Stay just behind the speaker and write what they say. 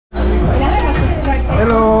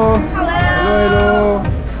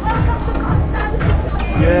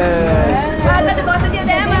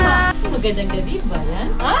Magandang gabi ba yan?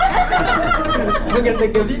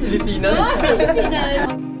 Magandang gabi, Pilipinas. Pilipinas.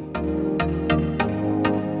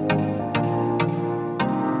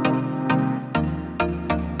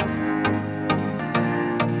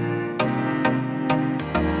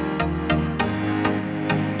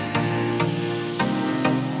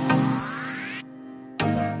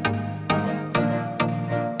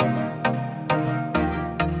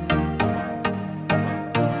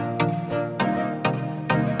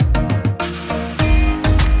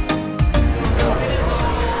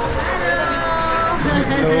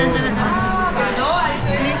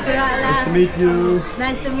 Nice to meet you.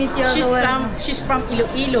 Nice to meet you. She's from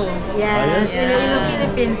Iloilo. Yes, yes? Iloilo,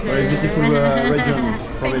 Philippines. Very beautiful region.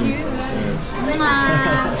 Thank you.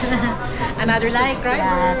 Another subscriber.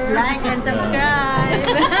 Yes, like and subscribe.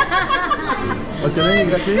 What's your name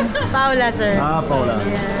exactly? Paula, sir. Ah, Paula.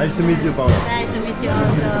 Yes. Nice to meet you, Paula. Nice to meet you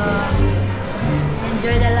also.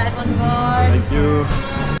 Enjoy the life on board. Thank you.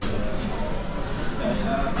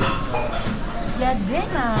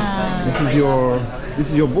 Diadema. This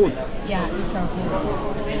is your boat. Yeah, it's our boat.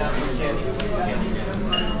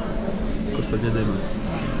 Costa Diadema.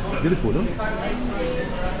 Beautiful, no?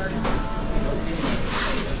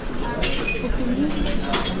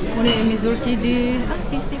 On est mes orchidées. Ah,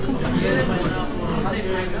 c'est compagnie.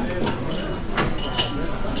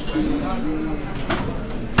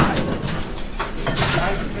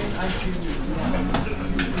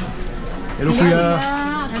 Hello, Kuya.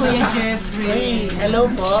 Kuya Jeffrey. Hello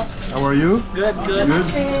po. How are you? Good, good. Good.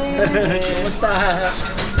 Kumusta?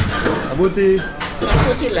 Abuti. Saan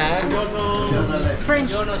po sila?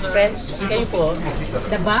 French. French? Kayo po?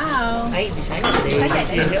 Davao. Ay, Bisaya. Bisaya.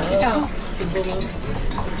 Ikaw. Cebu.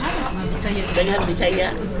 Bisaya. Daghan Bisaya.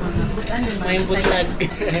 May butlag.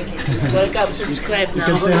 Welcome, subscribe You now.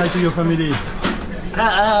 can say hi to your family.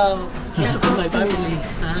 Also to my family.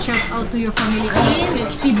 Shout out to your family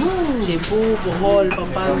in Cebu. Cebu, Bohol,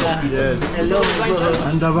 Pampanga. Yes. Hello,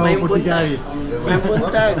 And Davao May for Tikay. May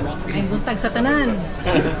buntag. Ay, buntag sa tanan.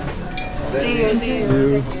 See you, see you.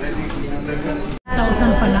 You.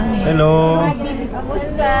 1,000 pa lang eh. Hello.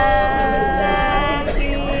 Kamusta?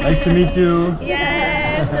 Nice to meet you.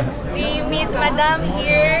 Yes, we meet Madam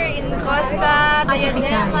here in Costa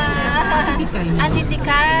Diadema. Auntie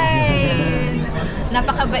Tikay.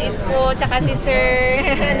 Napakabait po, tsaka si Sir.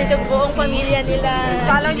 Nito buong pamilya nila.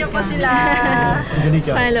 Follow niyo po sila.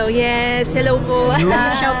 Janika. Follow, yes. Hello po.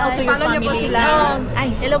 Shout out to your Follow niyo po family. sila.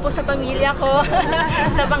 Ay, hello po sa pamilya ko.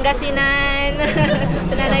 Sa Pangasinan.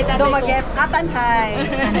 Sa nanay tatay ko. Dumaget at Anhay.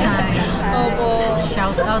 Hi. Opo.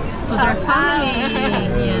 Shout out to their family.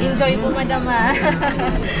 Yes. Enjoy po, madam.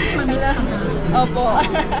 Hello. Opo.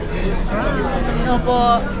 Opo.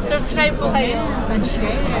 Subscribe po kayo. And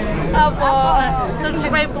share. Opo.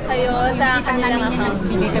 Subscribe po kayo sa kanilang account.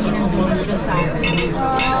 Bigay kami ng donation sa akin.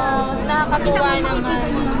 Oh, nakakatuwa naman.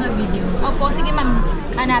 Mga video. Opo, sige ma'am.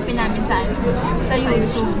 Hanapin namin sa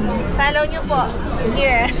YouTube. Follow nyo po.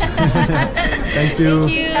 Here. Thank you.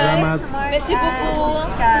 Thank you. Salamat. Merci beaucoup.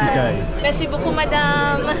 Tikay. Merci beaucoup,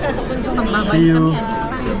 madam. Bonjour. See you.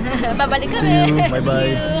 Babalik kami. See you. Bye-bye.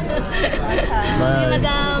 See you, Bye.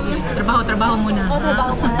 madam. Trabaho muna. O,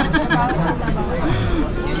 trabaho ka.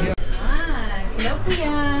 Hello,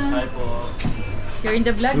 Kuya. Hi po. You're in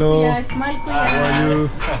the vlog, Hello. Kuya. Smile, Kuya. How are you?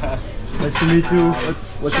 Nice to meet you.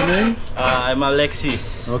 What's your name? I'm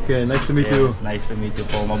Alexis. Okay, nice to meet you. Yes, nice to meet you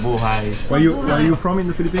po. Mabuhay. Where are you from in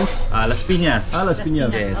the Philippines? Las Piñas. Ah, Las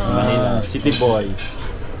Piñas. Yes, Ah, Manila. City boy.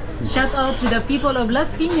 Shout out to the people of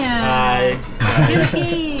Las Piñas. Hi.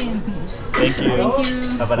 Philippines. Thank you. Thank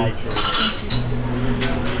you. Have a nice day.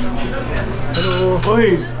 Hello.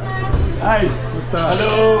 Hoy! Hi! Kumusta?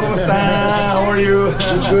 Hello! Kumusta? How are you?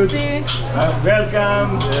 Good.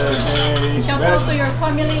 Welcome! Yes. Shout out to your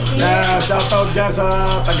family in Shout out dyan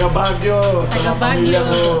sa taga Baguio. Taga Baguio.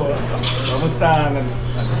 Kamusta?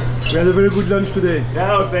 We had a very good lunch today.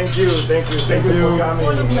 Yeah, thank you. Thank you. Thank you for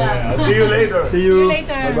coming. Yeah, I'll see you later. See you.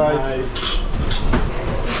 later. Bye-bye.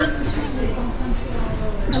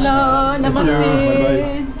 Hello, namaste.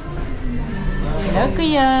 Bye-bye. Hello,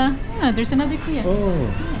 Kuya. Ah, there's another Kuya. Oh,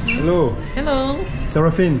 hello. Hello.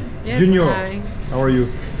 Seraphine. Yes, Junior. hi. How are you?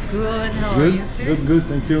 Good. How are Good? you, sir? Good, good.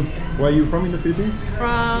 Thank you. Where are you from in the Philippines?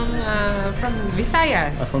 From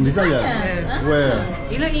Visayas. From Visayas. Yes. Where?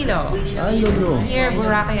 Iloilo. I don't know. Near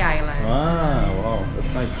Boracay Island. Ah, wow.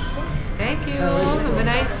 That's nice. Thank you. Have a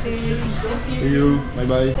nice day. See you.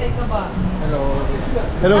 Bye-bye. Hello.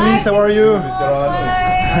 Hello, Miss. How are you?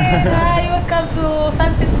 Hi, welcome to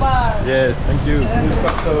Sunset Bar. Yes, thank you.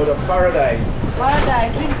 To the paradise.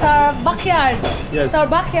 Paradise. This is our backyard. Yes. It's our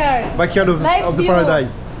backyard. Backyard Nice of the view.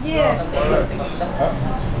 paradise. Yes.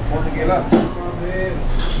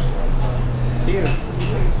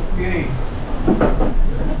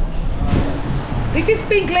 This is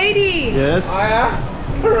Pink Lady. Yes.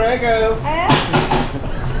 Correct. Yes,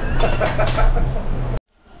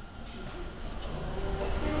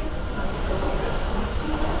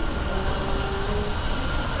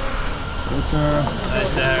 sir. Hi,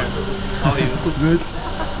 sir. How are you? Good.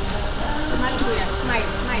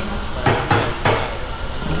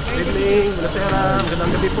 Good evening.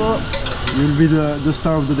 Magandang gabi po. You'll be the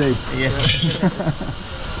star of the day. Yes.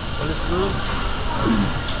 All is good.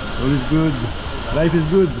 All is good. Life is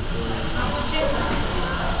good.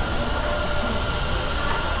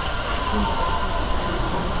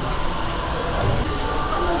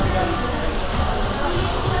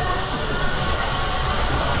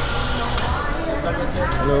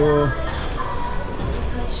 Hello.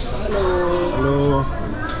 Hello.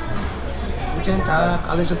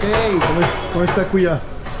 Alles okay? Kumusta kuya?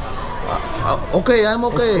 Okay, I'm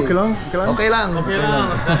okay. Okay lang? Okay lang? Okay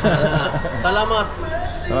lang. Salamat.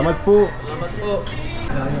 Salamat po.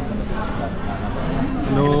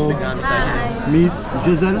 Hello. Miss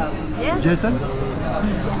Jezel? Yes. Jezel?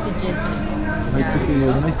 Nice to see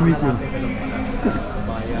you. Nice to meet you.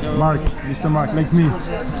 Mark, Mr. Mark, like me.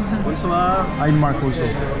 Bonsoir. I'm Mark also.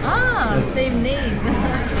 Ah, Yes. same name.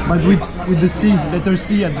 But with the C, letter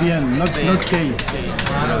C at the end, not K.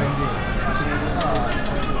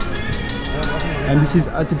 And this is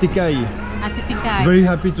Ate Tikay. Ate Tikay. Very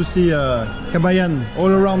happy to see kabayan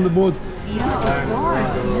all around the boat. Yeah, of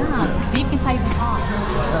course. Yeah. Deep inside the heart.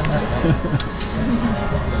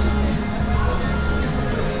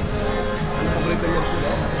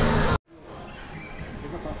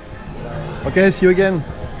 Okay, see you again.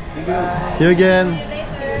 See you again.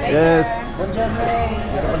 Yes.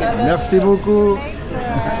 Merci beaucoup.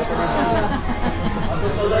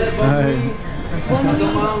 Hi.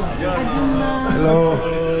 Hello.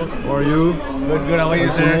 How are you? Good, how are you,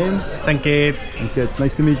 What's your sir? name? Sanket. Okay,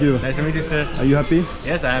 nice to meet you. Nice to meet you, sir. Are you happy?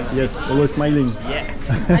 Yes, I am. Yes, always smiling. Yeah.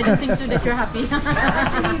 I don't think so that you're happy.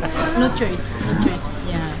 No choice. No choice.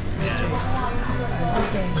 Yeah.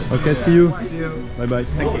 Okay, see you. Bye bye.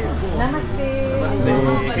 Thank you.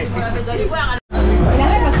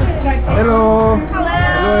 Hello.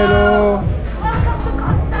 Hello. Welcome to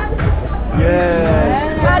Costa.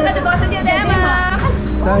 Yes. Welcome to Costa Diadema.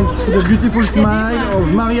 Thanks to the beautiful smile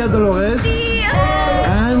of Maria Dolores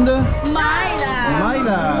and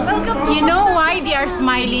Myla. You know why they are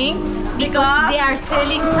smiling? Because they are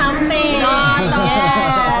selling something.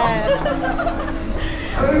 Yes.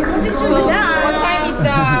 So, what time is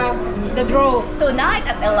the draw? Tonight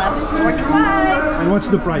at 11:45. And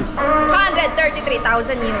what's the price?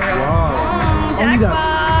 133,000 euros. Wow. Only that.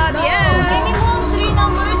 Jackpot! Yeah! Minimum 3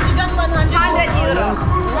 numbers, you got 100. 100 euros.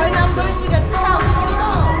 4 numbers, you got 2,000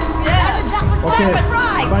 euros. Yeah. That's a jackpot. Okay, Jackpot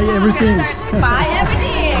prize! buy everything. Buy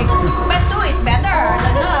everything! But 2 is better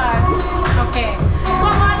than none. Okay.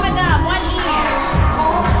 Come on, madam, 1 each.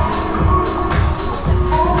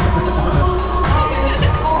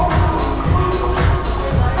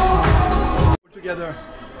 Together.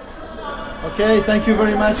 Okay, thank you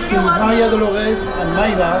very much to Maria Dolores and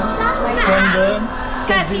Myla from the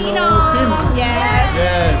Casino! team. Yes!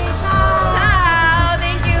 Yes. Ciao!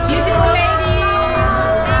 Thank you! Beautiful ladies.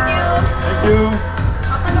 Thank you! Thank you.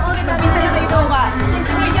 Nice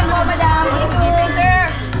to meet you po, madam. Thank you, sir.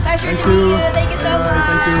 Pleasure Thank to meet you. you. Thank you so much.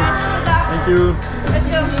 Thank you. Thank you. Let's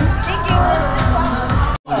go. Thank you.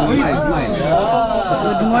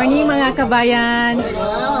 Good morning mga kabayan.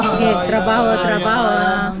 Okay, trabaho.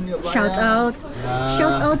 Shout out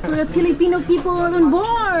to the Filipino people on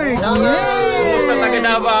board. Yes. Sa taga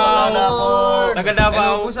Davao. Taga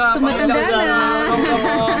Davao. Tumatanda na.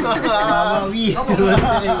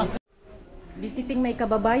 Visiting my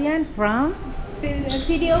kababayan from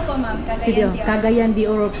CDO po, ma'am. Cagayan de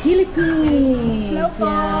Oro, Philippines. Hello po.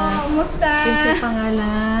 Kumusta? Sa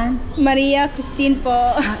pangalan. Maria Christine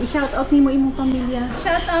po. I-shout out ni mo imong pamilya.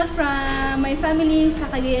 Shout out from my family sa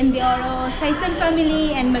Cagayan de Oro, Saison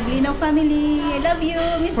family, and Maglinaw family. I love you.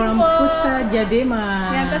 Miss you From po. Costa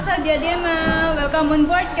Diadema. Yan, Costa Diadema. Welcome on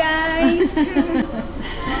board, guys.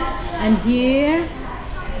 And here,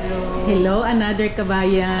 hello, another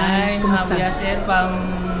kabayan. Hi, Kumusta? Yasir from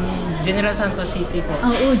General Santos City po.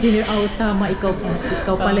 Oo, General. Tama, ikaw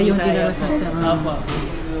pala yung General Santos. Opo.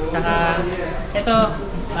 Saka, ito,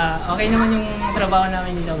 Okay naman yung trabaho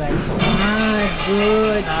namin dito, guys.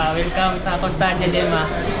 Good. Welcome sa Costa Diadema.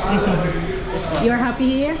 Yes po. You're happy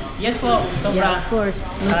here? Yes po, sobra. Yeah, of course.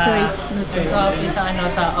 No choice. No choice. So happy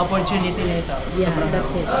sa opportunity na ito. Yeah, Sobra.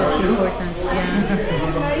 that's it. That's important.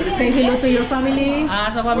 Yeah. Say hello to your family.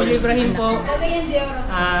 Sa family Ibrahim po.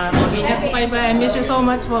 Mag-ingat po kayo pa. I miss you so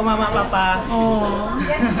much po, Mama, Papa. Oh.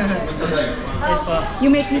 Yes po.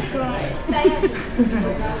 You make me cry.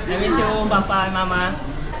 I miss you, Papa, Mama.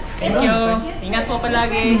 Thank you. Ingat po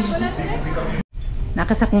palagi.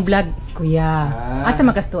 Nakasakong vlog, kuya. Asa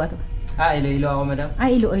magasto ato? Iloilo ako, madam.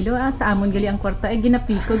 Iloilo. Sa amon gali ang kwarta.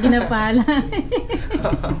 Ginapiko, ginapala.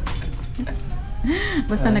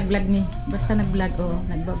 Basta nag-vlog ni. Basta nag-vlog,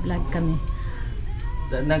 nagba-vlog kami.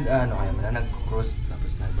 Ano kayo, madam? Nag-cross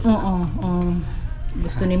tapos nag-vlog. Oo.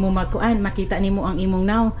 Gusto nimo makita nimo ang imong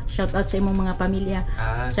now. Shout out sa imong mga pamilya.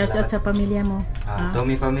 Shout out sa pamilya mo.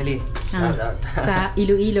 Tommy family. Shout out. Sa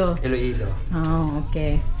Iloilo. Iloilo. Oh,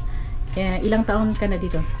 okay. Ilang taon ka na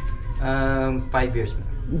dito? 5 years na.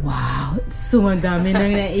 Wow! Sumadami nang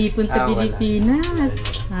naipon sa Pilipinas.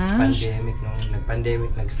 Pandemic, nag-pandemic,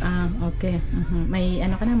 nag-start. Okay. May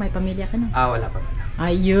ano ka na? May pamilya ka na? Wala pa.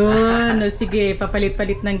 Ayun! Sige,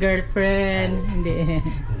 papalit-palit ng girlfriend. Hindi.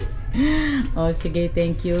 Sige,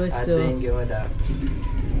 thank you. Thank you, madam.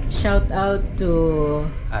 Shout out to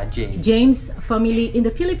James family in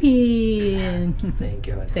the Philippines. Thank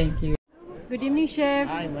you, madam. Thank you. Good evening,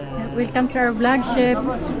 Chef. Welcome to our vlog, Chef.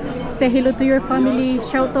 Say hello to your family.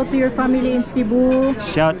 Shout out to your family in Cebu.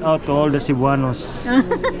 Shout out to all the Cebuanos.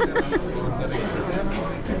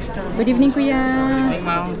 Good evening, Kuya. Hey,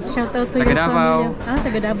 Ma'am. Shout out to your family.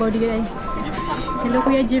 Taga Davao di ay. Hello,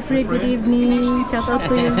 Kuya Jeffrey. Good evening. Shout out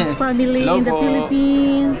to your family in the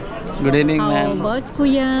Philippines. Good evening, How ma'am. about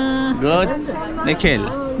Kuya? Good. Nikhil.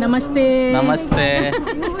 Namaste. Namaste.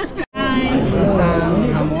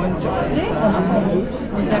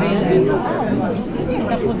 Mozzarella.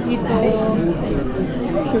 Tapos ito,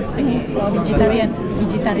 sige,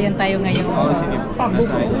 vegetarian tayo ngayon. Sige.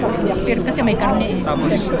 Pero kasi may karne eh.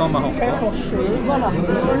 Tapos tomahawk po.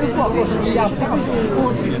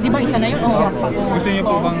 Di ba isa na yun? Gusto niyo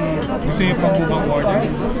pong bubang order?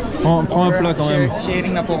 Prends un plat quand même.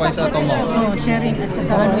 Sharing na po kayo sa tomahawk. Sharing at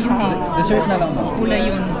saka ano yun eh. Dessert na lang. Pula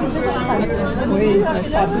yun.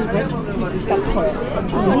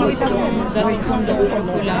 Ano itong gawin kong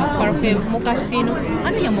pula? Parfait, mukasino.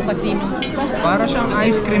 Ano yung mukasino? Para siyang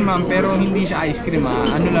ice cream, ma'am, pero hindi siya ice cream,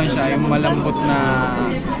 Ano lang siya, yung malambot na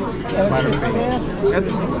parfait. At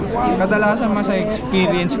kadalasan sa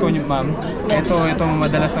experience ko niyo, ma'am, itong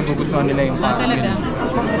madalas nagugustuhan nila yung parfait. Talaga?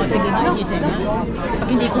 Sige nga, isa nga. Pag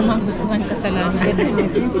hindi ko magustuhan, kasalanan.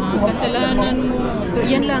 Kasalanan mo.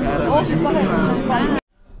 Yan lang.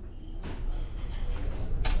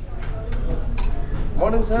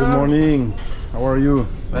 Morning, sir. Good morning. How are you?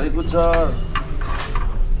 Very good, sir.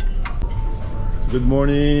 Good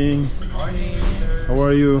morning. Morning, sir. How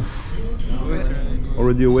are you? Good, sir.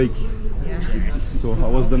 Already awake? Yes. So how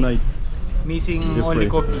was the night? Missing Jeffrey. only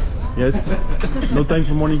coffee. Yes? No time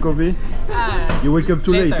for morning coffee? You wake up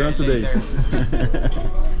too late, huh, today?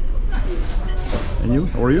 And you?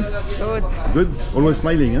 How are you? Good. Good? Always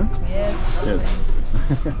smiling, huh? Yes. Yes.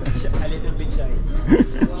 A little bit shy.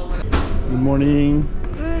 Good morning.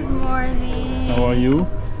 Good morning. How are you?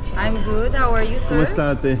 I'm good. How are you, sir?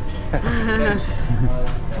 Kumusta, ate?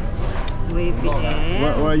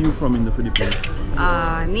 Where are you from in the Philippines?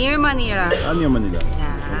 Near Manila. Near Manila.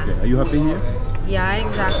 Yeah. Okay. Are you happy here? Yeah,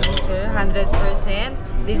 exactly, sir. 100%.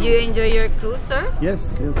 Did you enjoy your cruise, sir?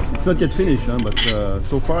 Yes, yes. It's not yet finished, huh? But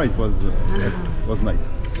so far it was yes, it was nice.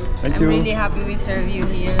 Thank you. I'm really happy we serve you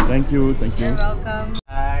here. Thank you, thank you. You're welcome.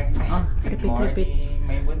 Repeat.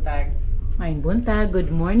 May buntag. May buntag.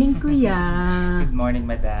 Good morning, Kuya. Good morning,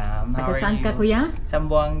 madam. How Taga are saan you? ka, Kuya?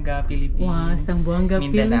 Sambuanga, Philippines. Wow, Sambuanga,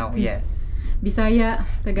 Mindanao, Philippines. yes. Bisaya,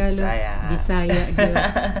 Tagalog. Bisaya. Good.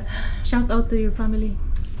 Shout out to your family.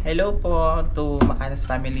 Hello po to Macanas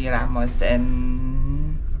family, Ramos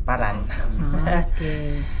and Paran.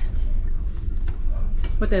 Okay.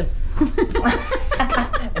 What else?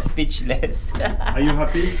 Speechless. Are you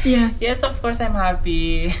happy? Yeah. Yes, of course I'm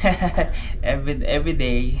happy. every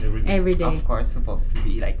day. Every day. Of course, supposed to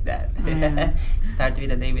be like that. Start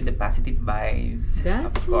with the day with the positive vibes. That's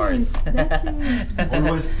of course. That's it.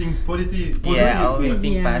 Always think positive. Yeah, always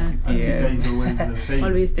think Yeah. As Tikay positive. is always the same.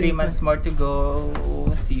 Always 3 think months more to go.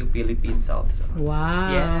 See you Philippines also.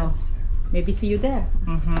 Wow. Yes. Maybe see you there.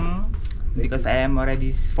 Because I am already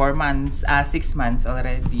 4 months, 6 months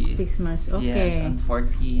already. 6 months. Okay. Yes, on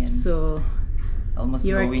 14. So almost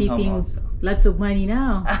you're going home keeping also. lots of money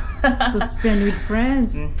now to spend with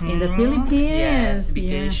friends in the Philippines. Yes,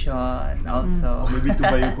 vacation also. Maybe to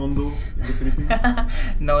buy a condo in the Philippines?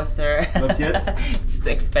 No, sir. Not yet? It's too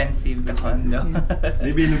expensive, the condo.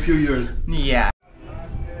 Maybe in a few years. Yeah.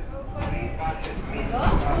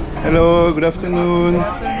 Hello, good afternoon. Good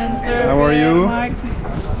afternoon, sir. How are you? Mark.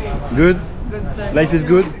 Good? Good, sir. Life is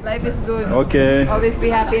good? Life is good. Okay. Always be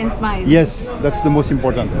happy and smile. Yes, that's the most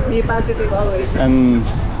important. Be positive always. And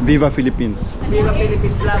Viva Philippines. Viva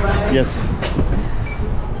Philippines, Laban. Yes.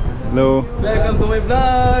 Hello. Welcome to my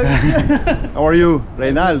vlog. How are you,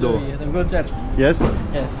 Reynaldo? I'm good, sir. Yes?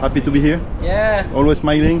 Yes. Happy to be here? Yeah. Always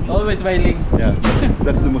smiling? Always smiling. Yeah,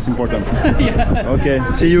 that's the most important. Yeah. Okay,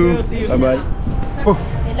 see you. Bye-bye. Oh.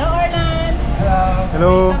 Hello, Orlan.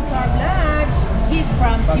 Hello. Welcome to our vlog. He's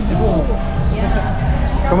from Cebu.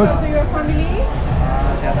 Yeah. Kamusta? Shout out to your family.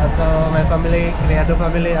 Shout out to my family, Criado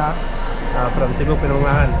family, from Cebu,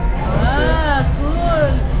 Pinungahan. Ah,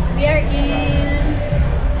 cool. We are in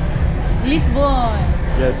Lisbon.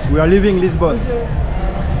 Yes, we are leaving Lisbon.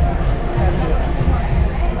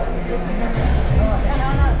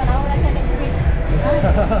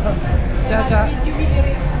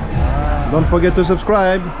 Don't forget to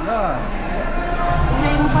subscribe.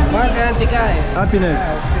 Marc and Tikay. Happiness.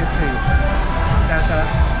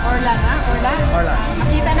 Orlan, ha? Orlan? Orlan.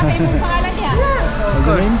 Makita na kayo mong pangalan niya. What's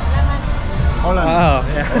your name? Orlan. Oh,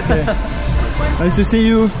 yeah. Okay. Nice to see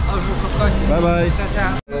you. Of course. Bye-bye.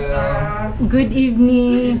 Good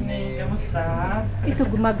evening. Kamusta? Ito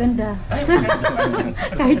gumaganda.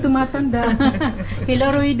 Kahit tumatanda.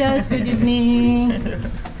 Hello, Ruidas. Good evening.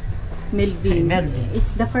 Melvin. Melvin.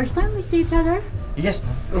 It's the first time we see each other? Yes,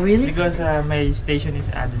 ma'am. Really? Because my station is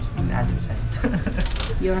in other side.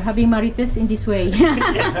 You're having marites in this way.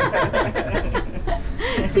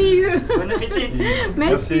 See you.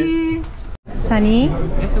 Merci. Sunny?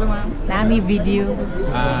 Yes, hello, ma'am. Dami video.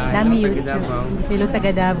 Dami YouTube. Hello,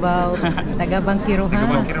 taga Davao. Taga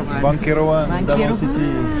Bangkirohan. Bangkirohan, Davao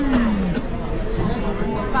City.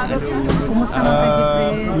 Kumusta ka,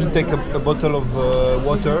 Jeffrey? We'll take a bottle of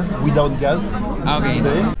water without gas. Okay.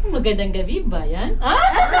 Today. Magandang gabi ba yan?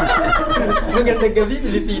 Magandang gabi,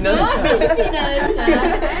 Pilipinas. Pilipinas, ha?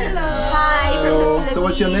 Hello. Hi, from the Philippines. So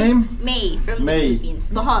what's your name? May, from May. the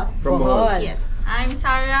Philippines. Bohol. From Bohol. Yes. I'm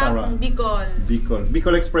Sarah, Sarah. from Bicol.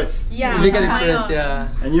 Bicol Express. Yeah. Bicol Express,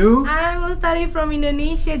 yeah. And you? I'm studying from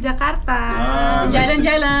Indonesia, Jakarta.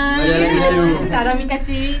 Jalan-jalan. Nice to meet you. Tarami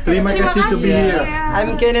kasi. Terima kasih to be here.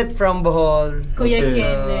 I'm Kenneth from Bohol. Kuya Okay.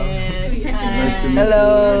 Kenneth. Nice to meet Hello.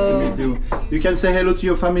 you. Nice to meet you. You can say hello to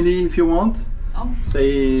your family if you want.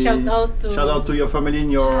 Say Shout out to your family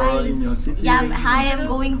in your city. Yeah, hi, I'm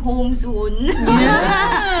going home soon.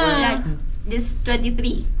 Yeah. This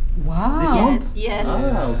 23. Wow. This month? Yes.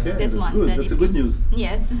 Ah, okay. This That's month, good. That's a good news.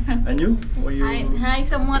 Yes. And you? Or you? Hi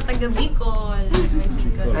sa mga taga Bicol.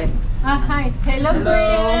 Bicol. Hi. Hi. Hello,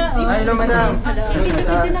 Kuya. Hi, hello, madam.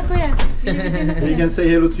 Video na, Kuya. You can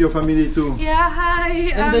say hello to your family too. Yeah,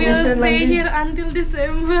 hi. I will Indonesian stay language. here until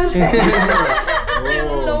December.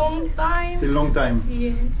 Oh, Long time. it's a long time.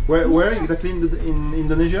 Yes. Where exactly in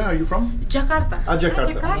Indonesia are you from? Jakarta. Ah,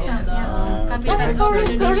 Jakarta. Capital Sorry,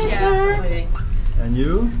 of sir. Indonesia. And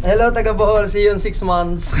you? Hello, taga Bohol. See you in 6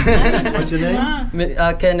 months. What's your name?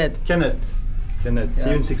 Kenneth. Kenneth. See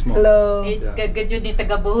you in 6 months. Hello. Gagad ni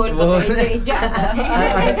taga Bohol. Bohol.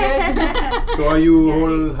 So are you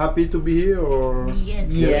all happy to be here or?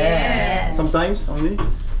 Yes. Sometimes only?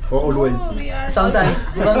 Or always? Sometimes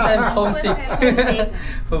homesick.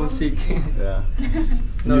 Homesick. Yeah.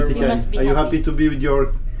 No, You, Tikay, are you happy to be with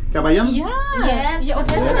your kabayan? Yes. Of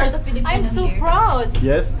course. I'm so proud.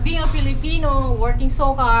 Yes. Being a Filipino, working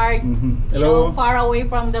so hard, Hello. far away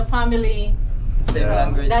from the family. Same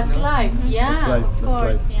language. That's no? life. Yeah, That's life, of that's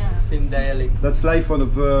course. life. Yeah. Same dialect. That's life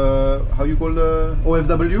of how you call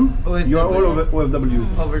OFW? You are all of OFW.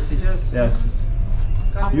 Overseas. Yes.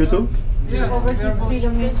 You too? Yeah. Overseas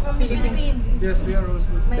Philippines. Yes, we are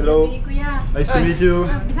also. Hello. Nice to meet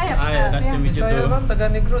you. Bisaya. Nice to meet you Bisaya too. ba?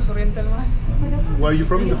 Taga Negros Oriental mo? Where are you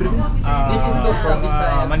from in the Philippines? This is Costa from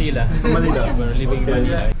Diadema. Manila. Manila. We're living in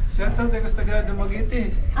Manila. Shout out taga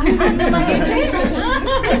Dumaguete.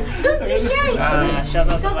 Don't be shy. Shout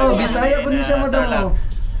out. Oh, Bisaya po din siya, madam.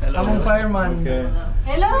 Among fireman. Okay.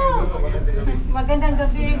 Hello. Magandang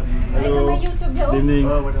gabi. Ito may YouTube niya. Good evening.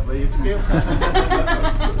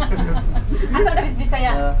 Asa na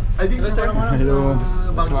Bisaya? I think Hello.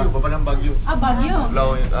 Baguio, baba ng Baguio. Baguio.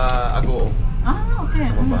 Agoo. Okay.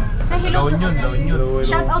 Say hello to La Union.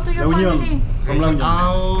 Shout out to your La Union. family. From La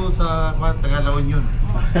Union. sa taga La Union.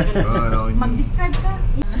 Mag-describe ka.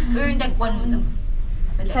 Earn that one mo na.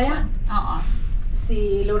 Bisaya? Oo.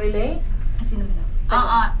 Si Lorelei? Sino madam?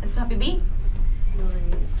 Happy B?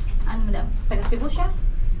 Ano madam? Taga Cebu siya?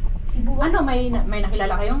 Cebu? Ano, may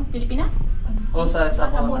nakilala kayong Pilipina? O sa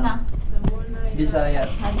Sabuna. Bisaya.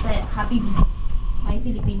 Happy B. May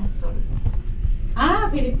Filipino store.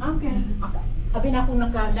 Okay. Abi na akong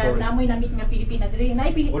namoy na-meet nga Pilipina diri.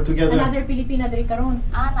 All together. Another Pilipina diri karon.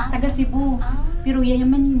 Na? Taga Cebu. Pero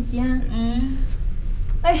yayamanin siya.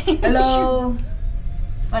 Hello.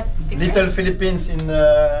 What? Little Philippines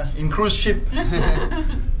in cruise ship.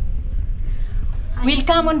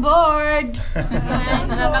 Welcome on board.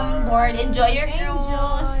 Welcome on board. Enjoy your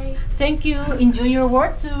cruise. Thank you. Enjoy your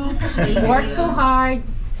work too. Work so hard.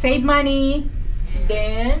 Save money.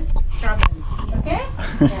 Then travel. Okay?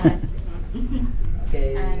 Yes.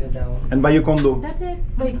 Okay, daw. And buy your condo. That's it.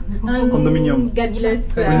 Condominium. God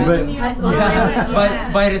bless. Invest.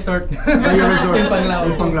 Buy resort. Buy your resort. In Panglao.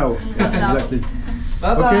 In Panglao. Exactly.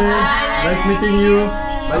 Bye-bye. Okay. Nice meeting you.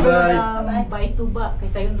 Bye-bye. Bye tuba kay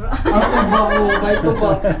sayon ra. Bye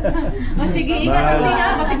tuba. Sige, ingat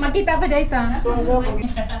nga kasi magkita pa dayta.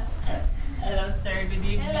 Hello sir, good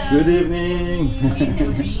evening. Good evening.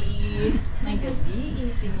 My God.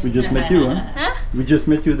 We just met you, huh? We just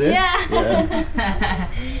met you there. Yeah.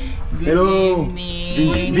 Hello.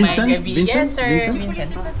 evening. Vincent? Yes sir,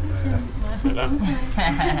 Vincent? Vincent.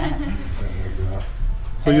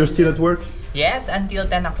 So you're still at work? Yes, until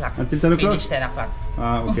 10 o'clock. Until 10 o'clock? Finish 10 o'clock.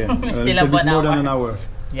 Okay. Still a have little bit 1 more hour. than an hour.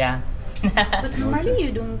 Yeah. But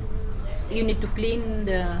normally you need to clean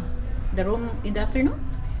the room in the afternoon?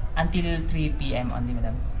 Until 3 p.m. only,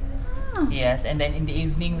 madam. Yes, and then in the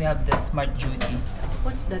evening we have the smart duty.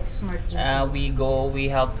 What's that smart job? We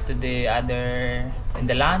help to the other in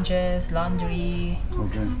the lounges, laundry,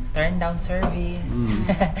 turn down service,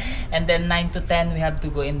 and then 9 to 10 we have to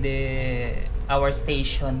go in our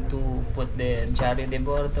station to put the diario de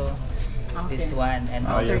bordo, this one, and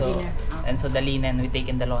also the linen we take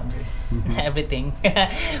in the laundry, everything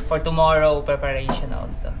for tomorrow preparation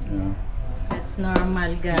also. That's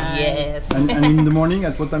normal, guys. Yes. And in the morning,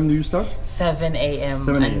 at what time do you start? 7 a.m.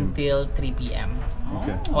 until 3 p.m.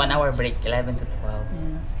 Okay. 1 hour break, 11 to 12.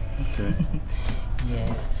 Okay.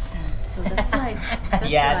 Yes. So that's life.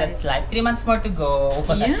 That's life. 3 months more to go.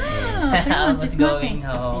 Yeah, 3 months Almost is going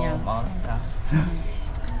nothing. home also.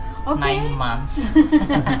 Okay. 9 months.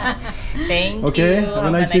 Thank Okay, you. have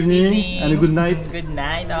a nice evening and a good night. Good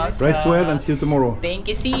night also. Rest well and see you tomorrow.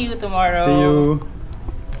 Thank you. See you tomorrow. See you.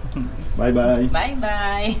 Bye bye. Bye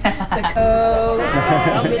bye.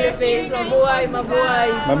 Philippines, mabuhay,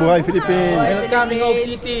 mabuhay. Mabuhay Philippines. Welcome Ingog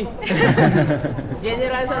City.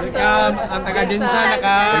 General Santos. Welcome ang taga Jensan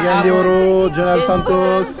Cagayan de Oro, General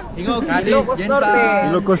Santos. Ingog City.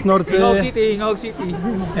 Ilocos Norte. Ingog City. Ingog City.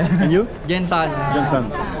 And you? Jensan.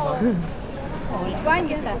 Jensan. Kuan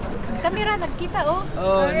kita. Sa kamera nagkita oh.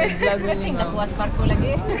 Oh, nag-vlog mo Ting napuas parko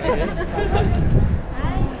lagi.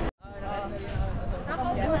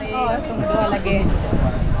 Itong dua lagi.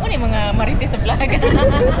 Ano yung mga marites sa vlog?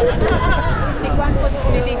 Si Juan Pots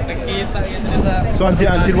Felix. Nakita yun sa... So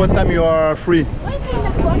until what time you are free?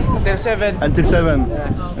 Until 7. Until 7.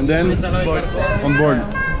 And then on board.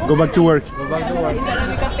 Go back to work. Go back to work. Isa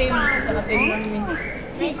na ka-team. Isa ka team namin.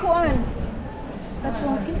 Si Kuan.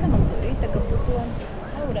 Katong kinsa man to eh taga-Butuan.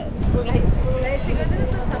 Wala. Siguro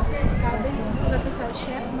dito sa cabin. Dito sa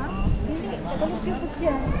chef, ma? Hindi, taga-Lupyo po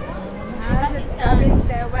siya. This cabin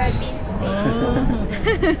stairwell being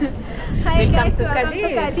Hi Welcome guys, to welcome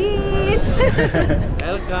to Cadiz. Cadiz.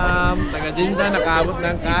 Welcome. Taga Jensan nakaabot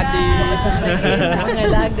ng Cadiz. Mga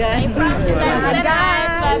lagan.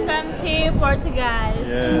 Welcome to Portugal.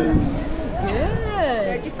 Yes.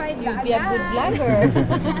 Good. Certified You'll be a good vlogger.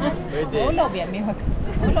 Ulo biya mi mag.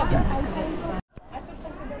 Ulo biya.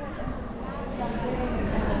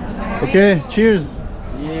 Okay, cheers.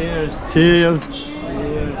 Cheers. Cheers.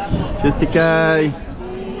 Cheers Tikay.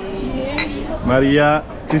 Maria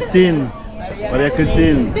Christine. Maria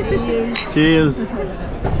Christine. Cheers.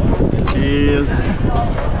 Cheers.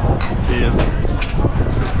 Cheers.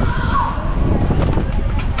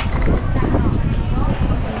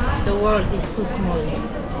 The world is so small.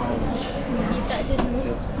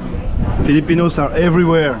 Filipinos are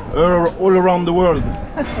everywhere, all around the world.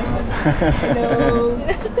 Hello.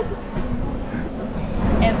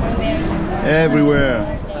 Everywhere.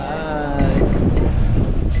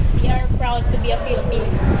 We are proud to be a Filipino.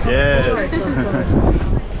 Yes.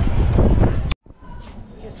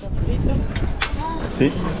 Si.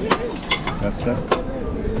 Gracias.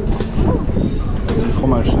 C'est du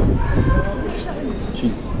fromage.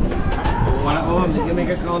 Cheese. Wala ko, hindi kami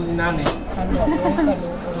ka-count nani.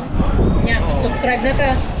 Nya, subscribe na ka.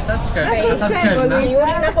 Subscribe na.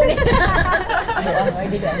 Uri na ko ni.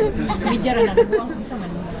 Media ra na buang unsa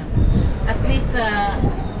man. At least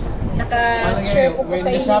naka-share ko sa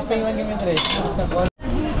inyo. Shopping lang yung interest.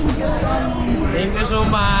 Thank you so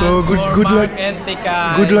much. So good luck. Marc and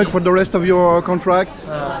Tikay. Good luck for the rest of your contract.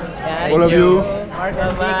 All of you. Marc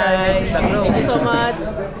and Tikay. Thank you so much.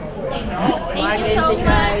 Thank you so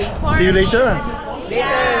much. See you later.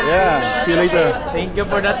 Later. Yeah, see you later. Thank you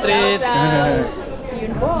for the treat. See you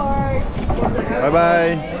in board.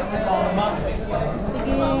 Bye-bye.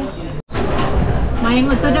 Sige. Mayang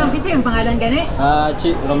ito daw. Kasi yung pangalan gani?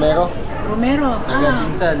 Chi Romero. Romero.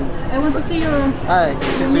 Insan. I want to see your... Hi,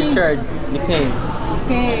 this is Richard. Nickname.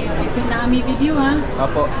 Okay. Ito na kami video ha.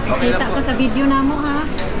 Apo. Okay Kita lang po. ka sa video na mo ha.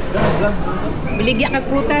 Biligya kag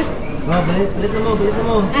prutas. Bilit na mo.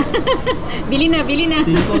 Bili na.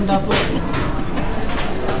 Silikon na po.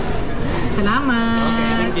 Salamat.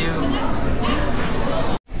 Okay, thank you.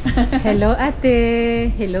 Hello ate.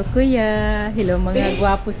 Hello kuya. Hello mga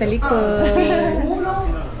gwapo sa likod.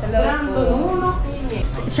 Hello po.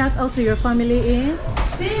 Shout out to your family in?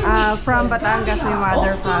 From Batangas, my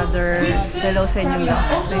mother, father. Hello sa inyo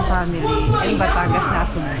lahat, my family. In Batangas na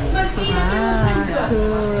Subo.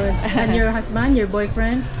 Good. And your husband, your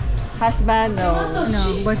boyfriend? Husband, no. No,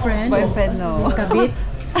 boyfriend? Boyfriend, no. Kabit?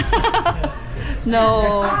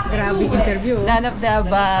 No. Grabe interview. None of the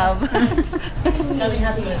above.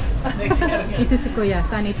 Ito si kuya.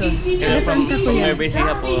 Saan ito? Saan ka kuya? Nueva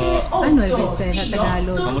Ecija po. Nueva Ecija,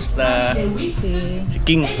 Tagalog. Kamusta? Si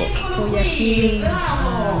King po. Kuya King.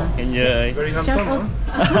 Enjoy. Shout out.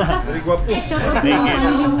 Very guapo. Shout out mo yung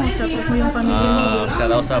family mo. Shout out mo yung family mo. Shout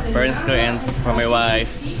out sa parents ko and for my wife.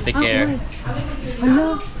 Take care.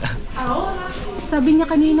 Hello. Sabi niya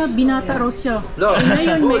kanina, binata raw siya.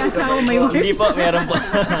 Ngayon, may asawa, may wife. Hindi po, meron po.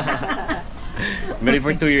 Married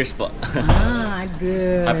for 2 years po.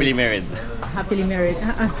 Good. Happily married. Happily married.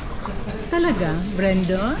 Talaga?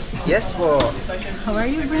 Brendo? Yes po. How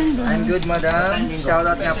are you, Brendo? I'm good, madam.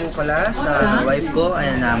 Shoutout nga po pala sa wife ko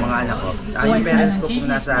and mga anak ko. Yung parents ko po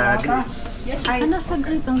nasa Greece. Nasa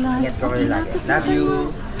Greece ang lahat. Ingat ko kayo lagi. Love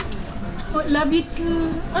you. Oh, love you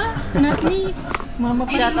too. Not me. Mama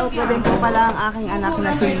pa. Shoutout ko din po pala ang aking anak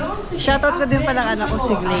na si... Shoutout ko din pala ang anak ko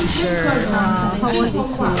si Glacier. How old is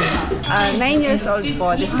she? 9 years old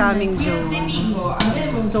po, this coming June.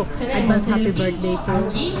 So, advance happy birthday to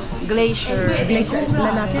Glacier. Glacier,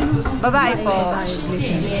 lalaki? Babae po. Babae,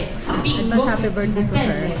 Glacier. Advance happy birthday to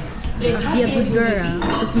her. Be a good girl,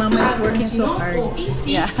 because Mama is working so hard.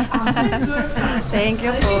 Yeah. Thank you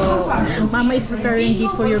po. Mama is preparing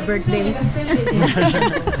gift for your birthday.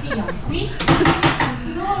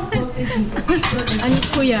 Ano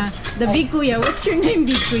kuya? The big kuya. What's your name,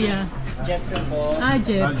 big kuya? Jeffrey po.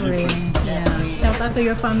 Jeffrey. Yeah. Shout out to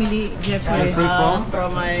your family, Jeffrey.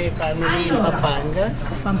 From my family in Pampanga.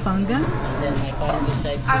 Pampanga? And then my family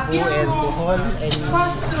side Cebu and Bohol and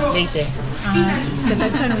Leyte.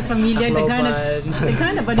 Daghan sa pamilya,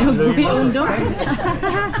 daghan na ba yung buhay undo?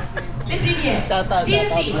 Shout out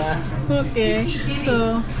na. Okay.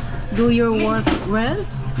 So, do your work well.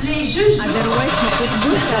 Otherwise,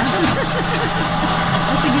 maputbus ka.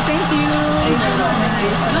 Sige, thank you.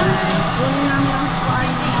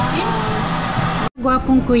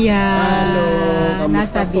 Gwapong kuya. Hello,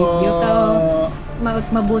 nasa video ka.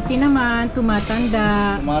 Mabuti naman,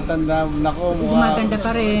 tumatanda. Tumatanda, nako, Gumaganda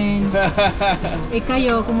pa rin.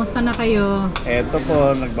 Kayo, kumusta na kayo? Eto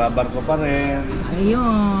po, nagbabarko pa rin.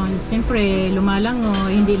 Ayun, siyempre, lumalango,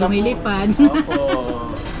 hindi lumilipad.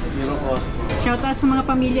 Opo, zero cost po. Shout out sa mga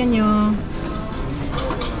pamilya nyo.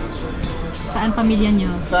 Saan pamilya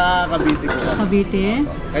nyo? Sa Cavite po. Cavite?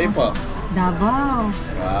 Kayo po? Davao.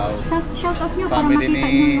 Wow. Shout out nyo para Family makita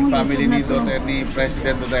nyo yung family YouTube na ni to. Duterte, ni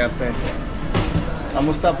President Duterte.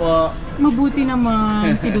 Kamusta po? Mabuti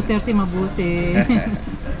naman. Si Duterte mabuti.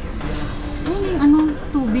 Ano?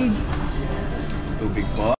 Tubig. Tubig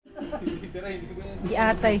po?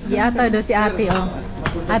 Giatay daw si ate, oh.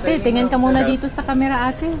 Ate, tingin ka muna dito sa camera,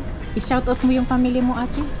 ate. I-shoutout mo yung pamilya mo,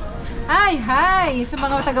 ate. Ay, hi! Sa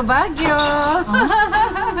mga taga Baguio!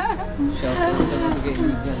 Shoutout sa mga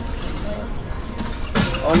kaibigan.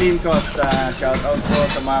 Only in Costa, shout out po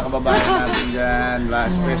sa mga kababayan natin dyan,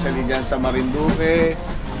 especially dyan sa Marinduque,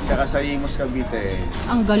 tsaka sa Imus, Cavite.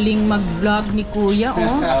 Ang galing mag-vlog ni Kuya,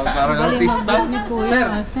 oh. Parang Galing artista. mag-vlog ni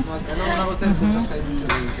Kuya.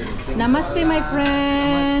 Namaste, my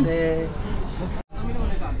friend.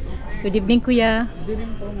 Good evening, Kuya. Good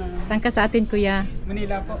evening po na. Saan ka sa atin, Kuya?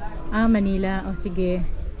 Manila po. Manila. O, sige.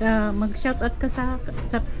 Mag-shoutout ka sa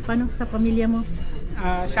pamilya mo.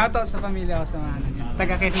 Shoutout sa pamilya ko sa mga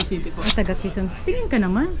taga Quezon City po. Taga Quezon. Tingin ka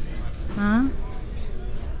naman. Huh?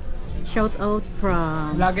 Shout out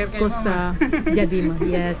from Vlogger kayo, Costa Diadema.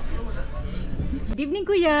 Yes. Good evening,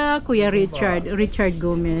 Kuya. Kuya Richard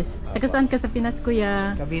Gomez. Taga saan ka sa Pinas,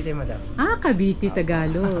 Kuya? Cavite, madam. Ah, Cavite,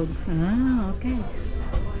 Tagalog. Ah, okay.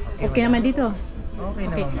 Okay naman dito?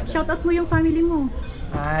 Okay naman, madam. Shout out mo yung family mo.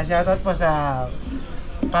 Shoutout po sa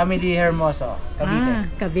family Hermoso, Cavite. Ah,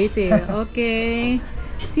 Cavite. Okay.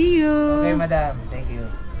 See you. Okay, madam. Thank you.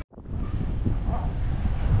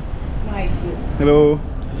 Hello.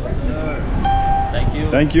 Thank you.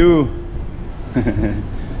 Thank you.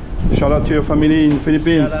 Shout out to your family in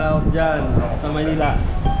Philippines. Shout out dyan sa Manila.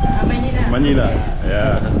 Manila. Manila.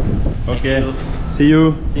 Yeah. Okay. See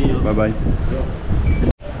you. See you. Bye bye.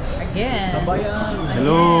 Again.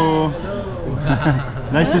 Hello.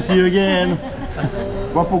 Nice to see you again.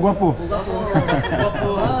 Guapo, guapo.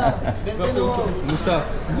 Gusto.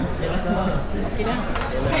 Okay lang.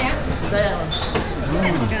 Saya? Saya.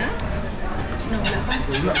 Tagas ka? No, wala pa.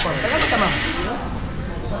 Wala pa. Tagas ka, ma'am.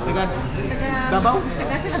 Taga Davao?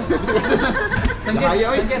 Sagasa lang. Lahaya,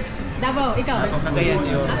 oy. Davao, ikaw? Cagayan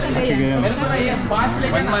yun. Cagayan.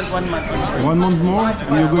 1 month. 1 month more?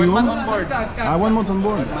 Are you going 1 month home? on board. 1 month on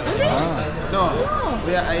board. No.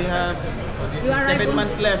 I have You are 7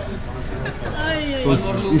 months left. So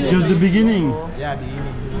it's just the beginning. Yeah, the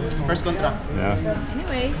first contract. Yeah.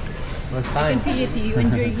 Anyway, I can feel it. You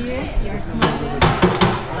enjoy here. You're smiling.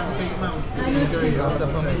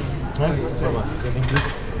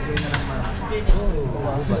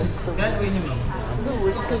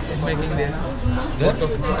 Making din. Good.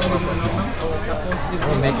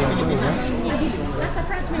 Nasa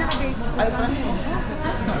France may naka-base. Ay, France. Sa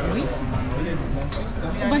France na, uy.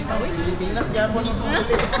 Uban ka, uy. Pilipinas, Japon.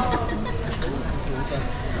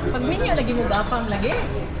 Pag minyo, lagi mo gapang lagi.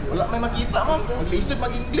 Wala may makita, ma'am. Mag-lisod,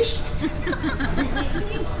 mag-English.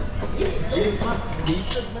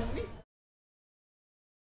 Lisod, mag-English.